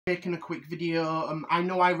Making a quick video. I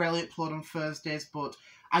know I rarely upload on Thursdays, but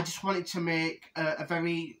I just wanted to make a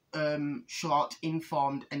very short,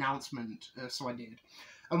 informed announcement, so I did.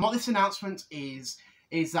 And what this announcement is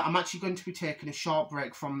that I'm actually going to be taking a short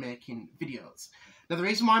break from making videos. Now, the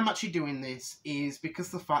reason why I'm actually doing this is because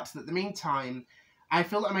of the fact that in the meantime, I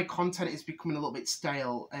feel like my content is becoming a little bit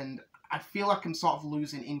stale, and I feel like I'm sort of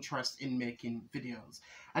losing interest in making videos.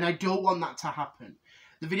 And I don't want that to happen.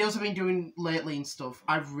 The videos I've been doing lately and stuff,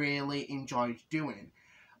 I've really enjoyed doing.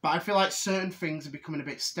 But I feel like certain things are becoming a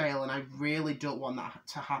bit stale, and I really don't want that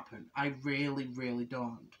to happen. I really, really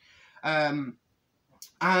don't.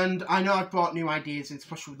 And I know I've brought new ideas,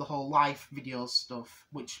 especially with the whole life videos stuff,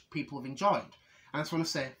 which people have enjoyed. And I just want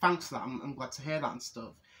to say thanks for that. I'm glad to hear that and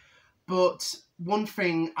stuff. But one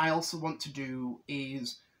thing I also want to do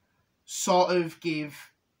is sort of give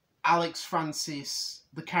Alex Francis,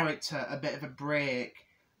 the character, a bit of a break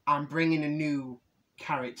and bring in a new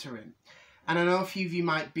character in. And I know a few of you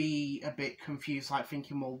might be a bit confused, like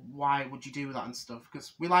thinking, well, why would you do that and stuff?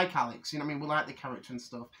 Because we like Alex, you know what I mean? We like the character and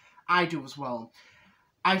stuff. I do as well.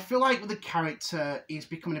 I feel like with the character, he's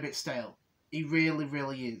becoming a bit stale. He really,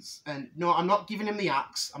 really is. And no, I'm not giving him the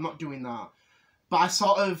axe. I'm not doing that. But I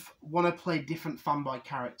sort of want to play different fanboy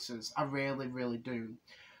characters. I really, really do.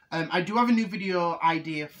 I do have a new video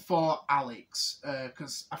idea for Alex.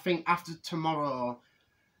 Because I think after tomorrow,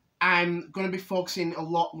 I'm going to be focusing a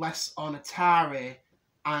lot less on Atari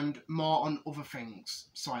and more on other things.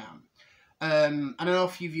 So I am. And I don't know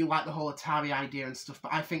if a few of you like the whole Atari idea and stuff,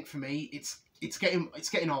 but I think for me, it's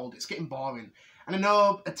getting old. It's getting boring. And I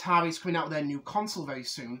know Atari's coming out with their new console very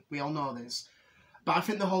soon. We all know this. But I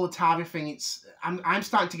think the whole Atari thing, I'm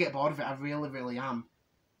starting to get bored of it. I really, really am.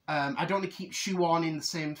 I don't want to keep shoehorning the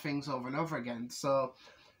same things over and over again. So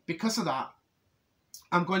because of that,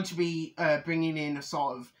 I'm going to be bringing in a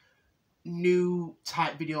sort of new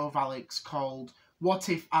type video of Alex called What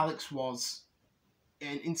If Alex Was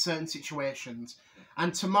in certain situations.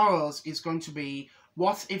 And tomorrow's is going to be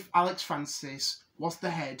What If Alex Francis was the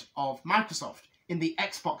head of Microsoft in the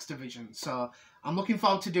Xbox division. So I'm looking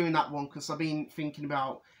forward to doing that one because I've been thinking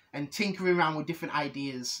about and tinkering around with different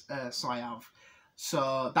ideas, so I have.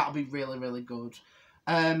 So that'll be really, really good.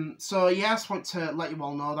 So yeah, I just want to let you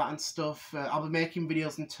all know that and stuff. I'll be making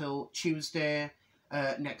videos until Tuesday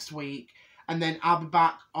next week. And then I'll be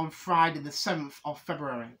back on Friday the 7th of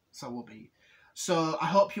February. So we'll be. So I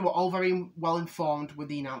hope you were all very well informed with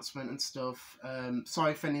the announcement and stuff.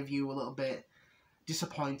 Sorry if any of you were a little bit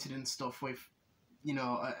disappointed and stuff with, you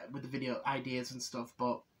know, with the video ideas and stuff.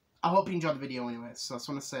 But I hope you enjoyed the video anyway. So I just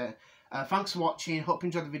want to say thanks for watching. Hope you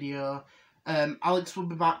enjoyed the video. Alex will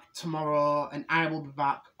be back tomorrow and I will be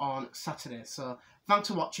back on Saturday. So thanks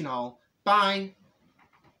for watching all. Bye.